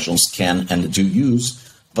security professionals can and do use.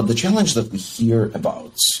 But the challenge that we hear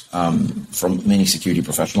about from many security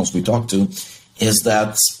professionals we talk to is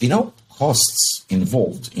that, costs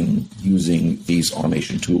involved in using these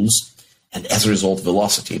automation tools, and as a result,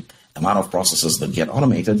 velocity, amount of processes that get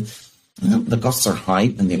automated, the costs are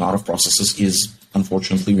high, and the amount of processes is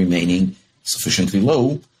unfortunately remaining sufficiently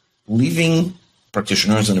low, leaving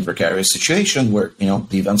practitioners in a precarious situation where,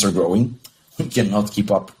 the events are growing. We cannot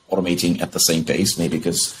keep up automating at the same pace, maybe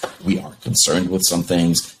because we are concerned with some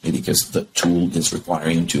things, maybe because the tool is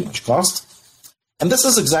requiring too much cost. And this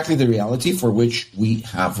is exactly the reality for which we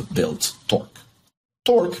have built Torque.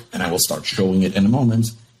 Torque, and I will start showing it in a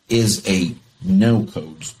moment, is a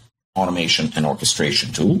no-code automation and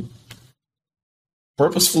orchestration tool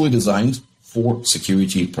purposefully designed for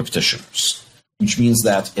security practitioners, which means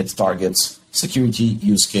that it targets security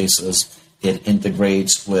use cases, it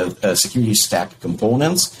integrates with security stack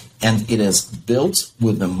components, and it is built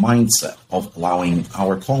with the mindset of allowing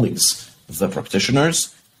our colleagues, the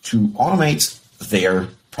practitioners, to automate their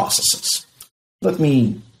processes. Let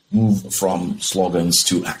me move from slogans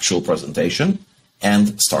to actual presentation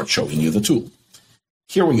and start showing you the tool.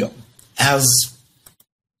 Here we go. As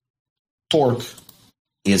Torque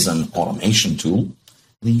is an automation tool,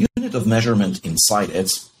 the unit of measurement inside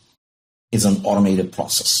it is an automated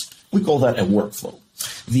process. We call that a workflow.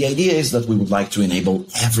 The idea is that we would like to enable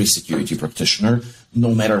every security practitioner,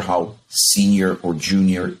 no matter how senior or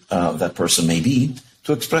junior that person may be,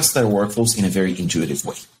 to express their workflows in a very intuitive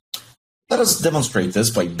way. Let us demonstrate this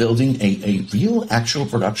by building a real, actual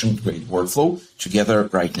production-grade workflow together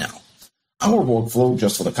right now. Our workflow,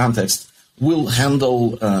 just for the context, will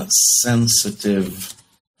handle sensitive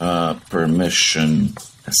permission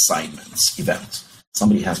assignments event.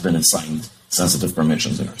 Somebody has been assigned sensitive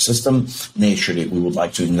permissions in our system. Naturally, we would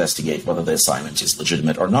like to investigate whether the assignment is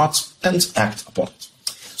legitimate or not and act upon it.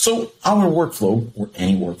 So our workflow, or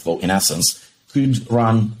any workflow in essence, could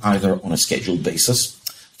run either on a scheduled basis.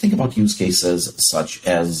 Think about use cases such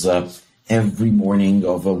as every morning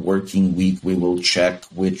of a working week, we will check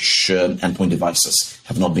which endpoint devices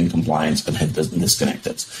have not been compliant and have been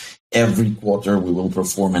disconnected. Every quarter, we will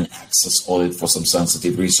perform an access audit for some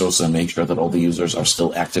sensitive resource and make sure that all the users are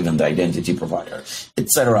still active in the identity provider,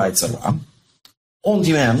 etc., etc. On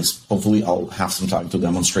demand, hopefully I'll have some time to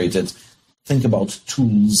demonstrate it. Think about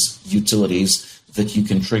tools, utilities that you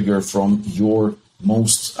can trigger from your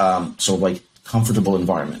most comfortable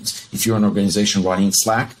environment. If you're an organization running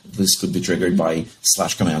Slack, this could be triggered by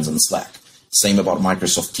 / commands in Slack. Same about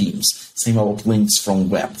Microsoft Teams. Same about links from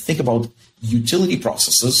web. Think about utility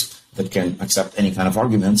processes that can accept any kind of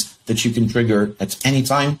arguments that you can trigger at any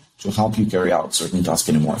time to help you carry out certain tasks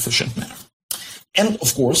in a more efficient manner. And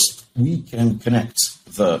of course, we can connect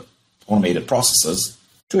the automated processes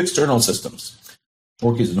to external systems.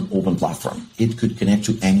 Torque is an open platform. It could connect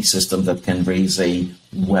to any system that can raise a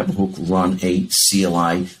webhook, run a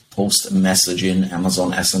CLI, post a message in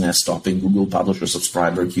Amazon SNS topic, Google Publisher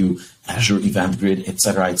Subscriber Queue, Azure Event Grid,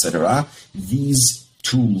 etc., etc. These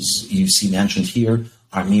tools you see mentioned here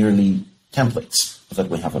are merely templates that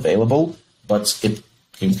we have available, but it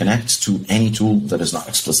can connect to any tool that is not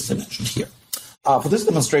explicitly mentioned here. For this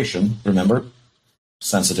demonstration, remember,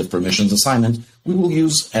 sensitive permissions assignment, we will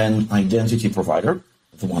use an identity provider,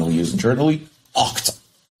 the one we use internally, Okta.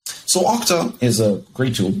 So Okta is a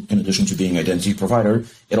great tool. In addition to being an identity provider,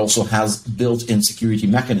 it also has built-in security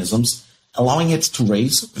mechanisms, allowing it to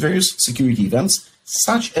raise various security events,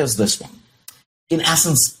 such as this one. In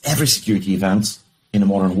essence, every security event in a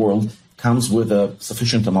modern world comes with a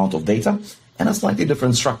sufficient amount of data and a slightly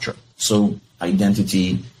different structure. So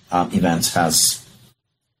identity event has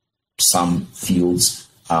some fields,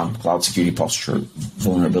 cloud security posture,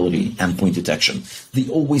 vulnerability, endpoint detection. They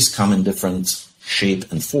always come in different shape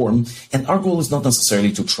and form, and our goal is not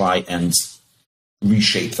necessarily to try and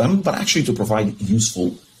reshape them, but actually to provide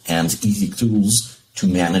useful and easy tools to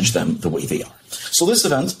manage them the way they are. So this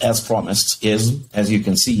event, as promised, is, as you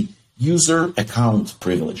can see, user account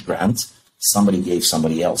privilege grant. Somebody gave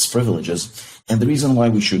somebody else privileges. And the reason why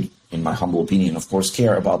we should, in my humble opinion, of course,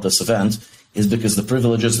 care about this event is because the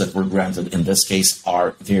privileges that were granted in this case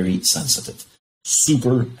are very sensitive.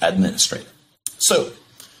 Super administrative. So,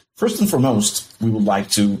 first and foremost, we would like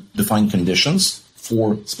to define conditions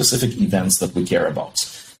for specific events that we care about.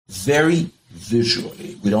 Very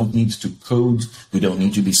visually. We don't need to code. We don't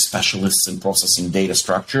need to be specialists in processing data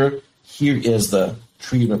structure. Here is the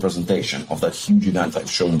tree representation of that huge event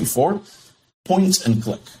I've shown before. Point and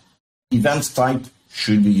click. Event type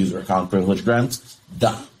should be user account privilege grant.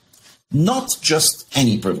 Done. Not just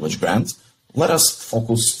any privilege grant. Let us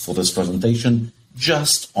focus for this presentation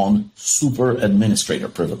just on super administrator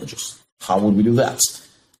privileges. How would we do that?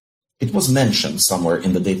 It was mentioned somewhere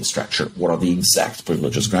in the data structure what are the exact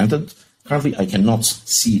privileges granted. Currently, I cannot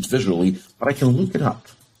see it visually, but I can look it up.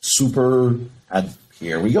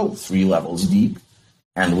 Here we go, 3 levels deep,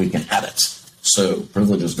 and we can add it. So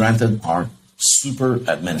privileges granted are super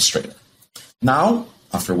administrator. Now,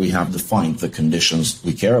 after we have defined the conditions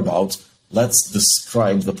we care about, let's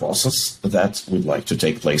describe the process that we'd like to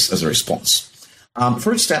take place as a response.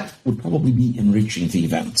 First step would probably be enriching the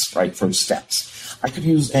event, right? First steps. I could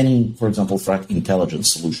use any, for example, threat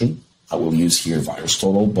intelligence solution. I will use here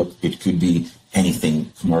VirusTotal, but it could be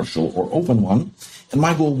anything commercial or open one. And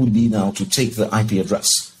my goal would be now to take the IP address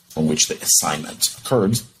from which the assignment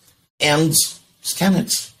occurred and scan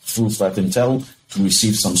it through ThreatIntel to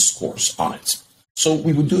receive some scores on it. So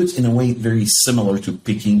we would do it in a way very similar to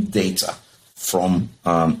picking data from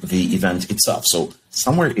the event itself. So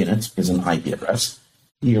somewhere in it is an IP address.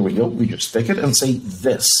 Here we go. We just pick it and say,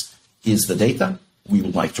 this is the data we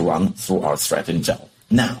would like to run through our ThreatIntel.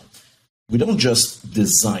 Now, we don't just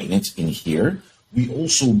design it in here. We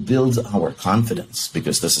also build our confidence,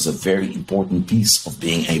 because this is a very important piece of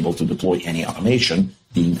being able to deploy any automation,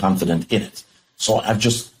 being confident in it. So I've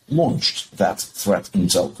just launched that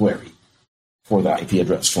ThreatIntel query for the IP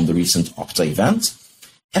address from the recent Okta event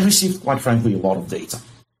and received, quite frankly, a lot of data.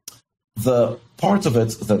 The part of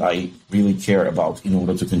it that I really care about in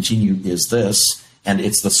order to continue is this, and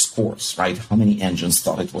it's the scores, right? How many engines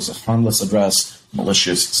thought it was a harmless address,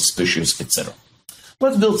 malicious, suspicious, etc.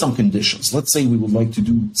 Let's build some conditions. Let's say we would like to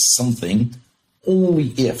do something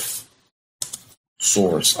only if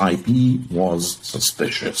source IP was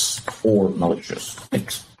suspicious or malicious.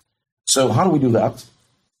 So how do we do that?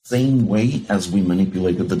 Same way as we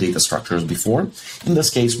manipulated the data structures before. In this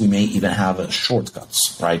case, we may even have a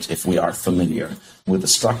shortcuts, right? If we are familiar with the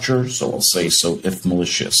structure. So I'll say, so if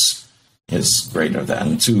malicious is greater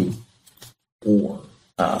than 2 or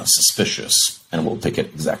suspicious, and we'll pick it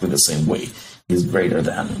exactly the same way, is greater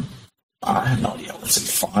than, I have no idea, let's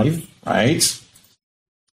say 5, right?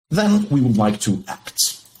 Then we would like to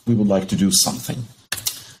act. We would like to do something.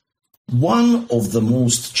 One of the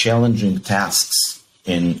most challenging tasks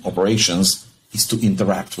in operations is to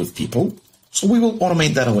interact with people. So we will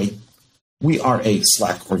automate that away. We are a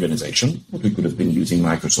Slack organization, but we could have been using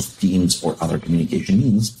Microsoft Teams or other communication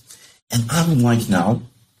means. And I would like now,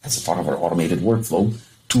 as a part of our automated workflow,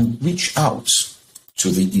 to reach out to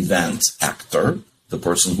the event actor, the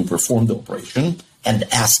person who performed the operation, and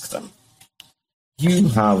ask them, you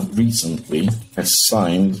have recently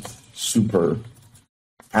assigned super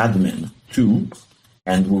admin to,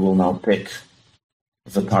 and we will now pick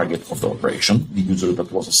the target of the operation, the user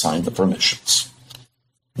that was assigned the permissions.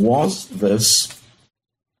 Was this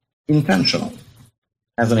intentional?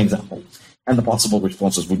 As an example. And the possible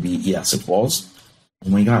responses would be, yes, it was. Oh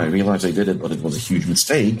my God, I realized I did it, but it was a huge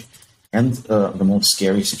mistake. And the most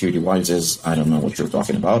scary security-wise is, I don't know what you're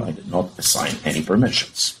talking about. I did not assign any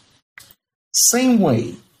permissions. Same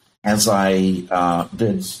way as I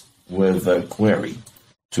did with a query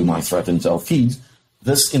to my ThreatIntel feed,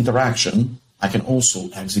 this interaction, I can also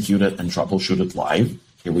execute it and troubleshoot it live.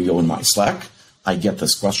 Here we go in my Slack. I get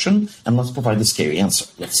this question, and let's provide the scary answer.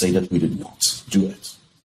 Let's say that we did not do it.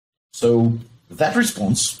 So that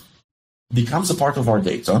response becomes a part of our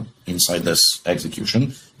data inside this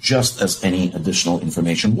execution, just as any additional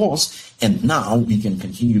information was. And now we can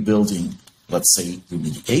continue building, let's say,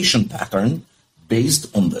 remediation pattern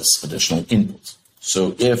based on this additional input.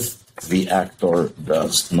 So if the actor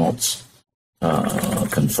does not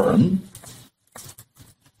confirm,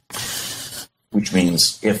 which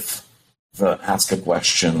means if the ask a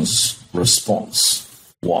questions response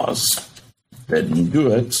was didn't do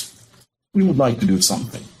it, we would like to do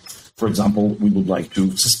something. For example, we would like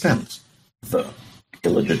to suspend the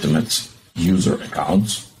illegitimate user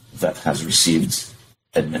account that has received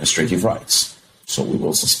administrative rights. So we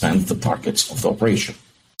will suspend the targets of the operation.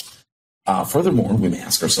 Furthermore, we may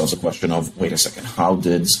ask ourselves a question of, wait a second, how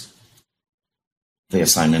did the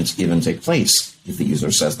assignment even take place if the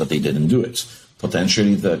user says that they didn't do it?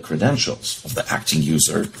 Potentially the credentials of the acting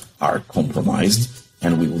user are compromised,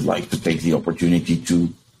 and we would like to take the opportunity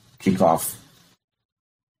to kick off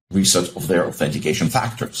reset of their authentication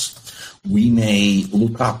factors. We may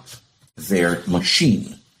look up their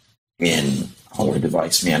machine in our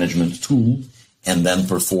device management tool and then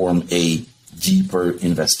perform a deeper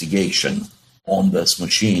investigation on this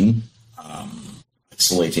machine,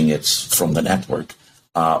 isolating it from the network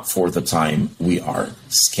for the time we are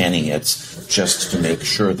scanning it, just to make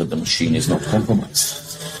sure that the machine is not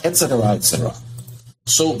compromised, etc., etc.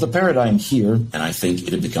 So the paradigm here, and I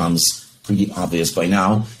think it becomes pretty obvious by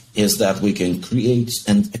now, is that we can create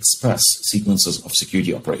and express sequences of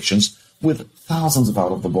security operations with thousands of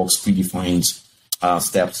out-of-the-box predefined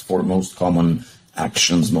steps for most common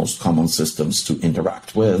actions, most common systems to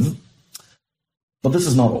interact with. But this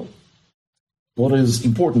is not all. What is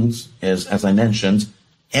important is, as I mentioned,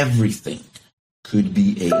 everything could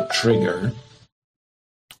be a trigger.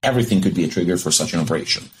 Everything could be a trigger for such an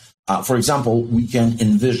operation. For example, we can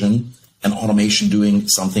envision an automation doing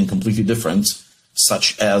something completely different,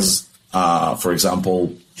 such as, for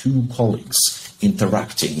example, two colleagues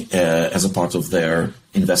interacting as a part of their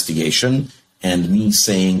investigation, and me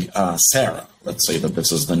saying, Sarah, let's say that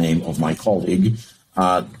this is the name of my colleague,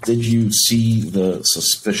 did you see the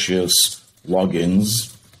suspicious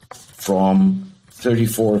logins from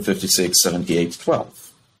 34, 56, 78,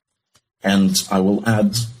 12? And I will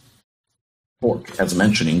add Torque as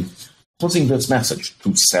mentioning, putting this message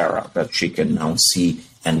to Sarah that she can now see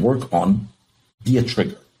and work on be a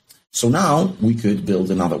trigger. So now we could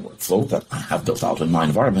build another workflow that I have built out in my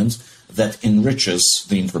environment that enriches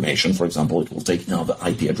the information. For example, it will take now the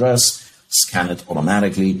IP address, scan it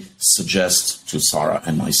automatically, suggest to Sarah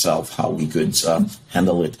and myself how we could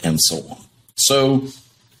handle it, and so on. So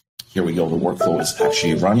here we go. The workflow is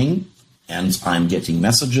actually running, and I'm getting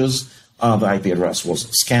messages. The IP address was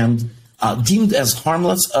scanned, deemed as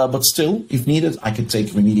harmless, but still, if needed, I could take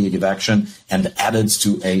remediative action and add it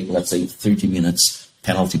to a, let's say, 30 minutes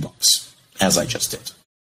penalty box, as I just did.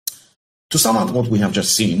 To sum up what we have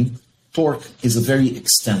just seen, Torque is a very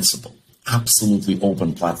extensible, absolutely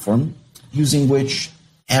open platform using which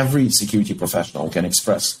every security professional can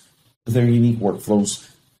express their unique workflows,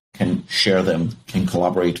 can share them, can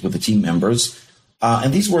collaborate with the team members.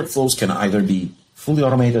 And these workflows can either be fully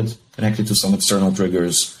automated, connected to some external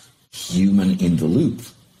triggers, human in the loop,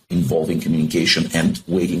 involving communication and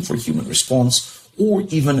waiting for human response, or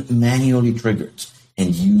even manually triggered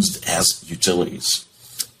and used as utilities.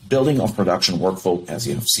 Building of production workflow, as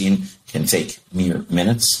you have seen, can take mere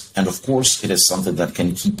minutes. And of course, it is something that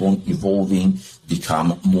can keep on evolving,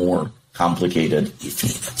 become more complicated if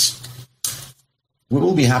needed. We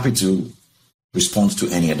will be happy to respond to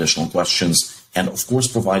any additional questions and, of course,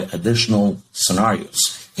 provide additional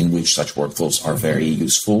scenarios in which such workflows are very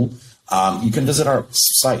useful. You can visit our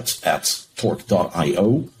site at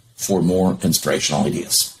torque.io for more inspirational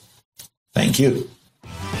ideas. Thank you.